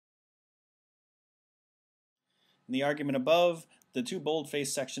In the argument above, the two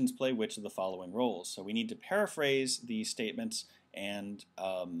boldface sections play which of the following roles. So we need to paraphrase the statements and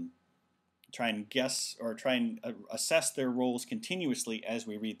try and guess or try and assess their roles continuously as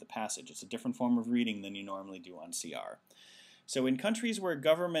we read the passage. It's a different form of reading than you normally do on CR. So in countries where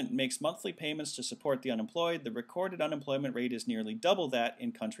government makes monthly payments to support the unemployed, the recorded unemployment rate is nearly double that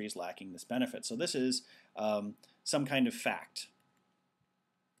in countries lacking this benefit. So this is some kind of fact.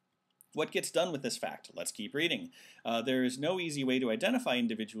 What gets done with this fact? Let's keep reading. There is no easy way to identify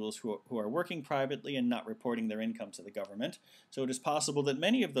individuals who are working privately and not reporting their income to the government, so it is possible that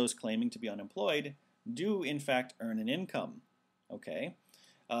many of those claiming to be unemployed do in fact earn an income. Okay.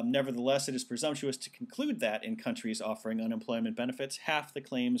 Nevertheless, it is presumptuous to conclude that in countries offering unemployment benefits, half the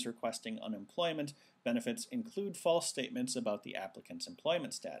claims requesting unemployment benefits include false statements about the applicant's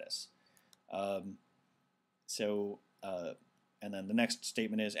employment status. And then the next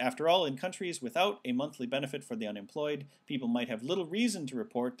statement is, after all, in countries without a monthly benefit for the unemployed, people might have little reason to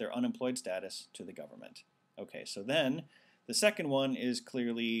report their unemployed status to the government. Okay, so then the second one is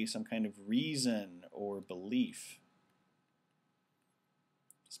clearly some kind of reason or belief.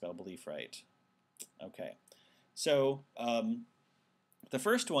 Spell belief right. Okay, so the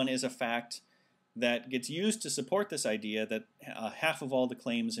first one is a fact that gets used to support this idea that half of all the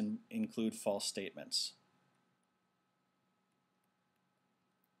claims include false statements.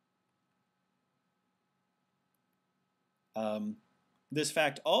 This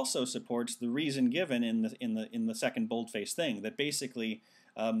fact also supports the reason given in the second boldface thing, that basically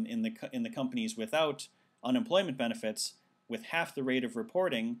in the companies without unemployment benefits, with half the rate of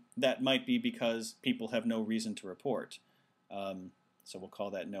reporting, that might be because people have no reason to report. So we'll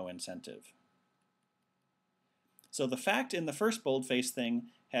call that no incentive. So the fact in the first boldface thing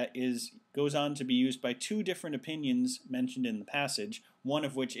goes on to be used by two different opinions mentioned in the passage, one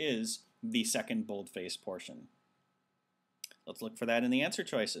of which is the second boldface portion. Let's look for that in the answer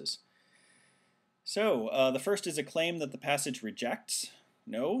choices. So the first is a claim that the passage rejects.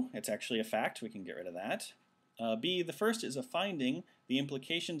 No, it's actually a fact. We can get rid of that. B, the first is a finding, the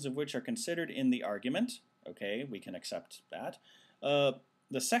implications of which are considered in the argument. Okay, we can accept that.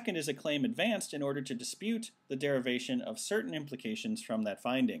 The second is a claim advanced in order to dispute the derivation of certain implications from that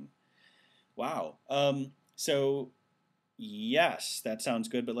finding. Wow. So yes, that sounds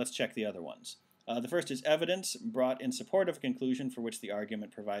good, but let's check the other ones. The first is evidence brought in support of a conclusion for which the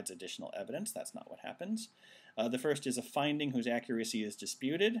argument provides additional evidence. That's not what happens. The first is a finding whose accuracy is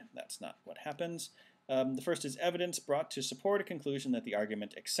disputed. That's not what happens. The first is evidence brought to support a conclusion that the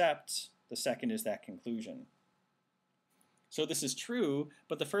argument accepts. The second is that conclusion. So this is true,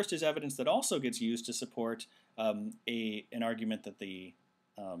 but the first is evidence that also gets used to support an argument that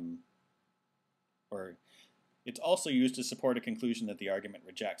it's also used to support a conclusion that the argument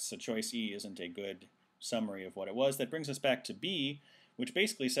rejects. So choice E isn't a good summary of what it was. That brings us back to B, which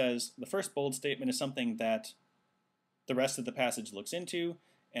basically says the first bold statement is something that the rest of the passage looks into,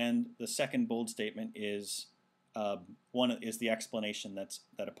 and the second bold statement is the explanation that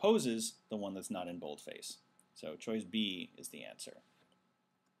opposes the one that's not in boldface. So choice B is the answer.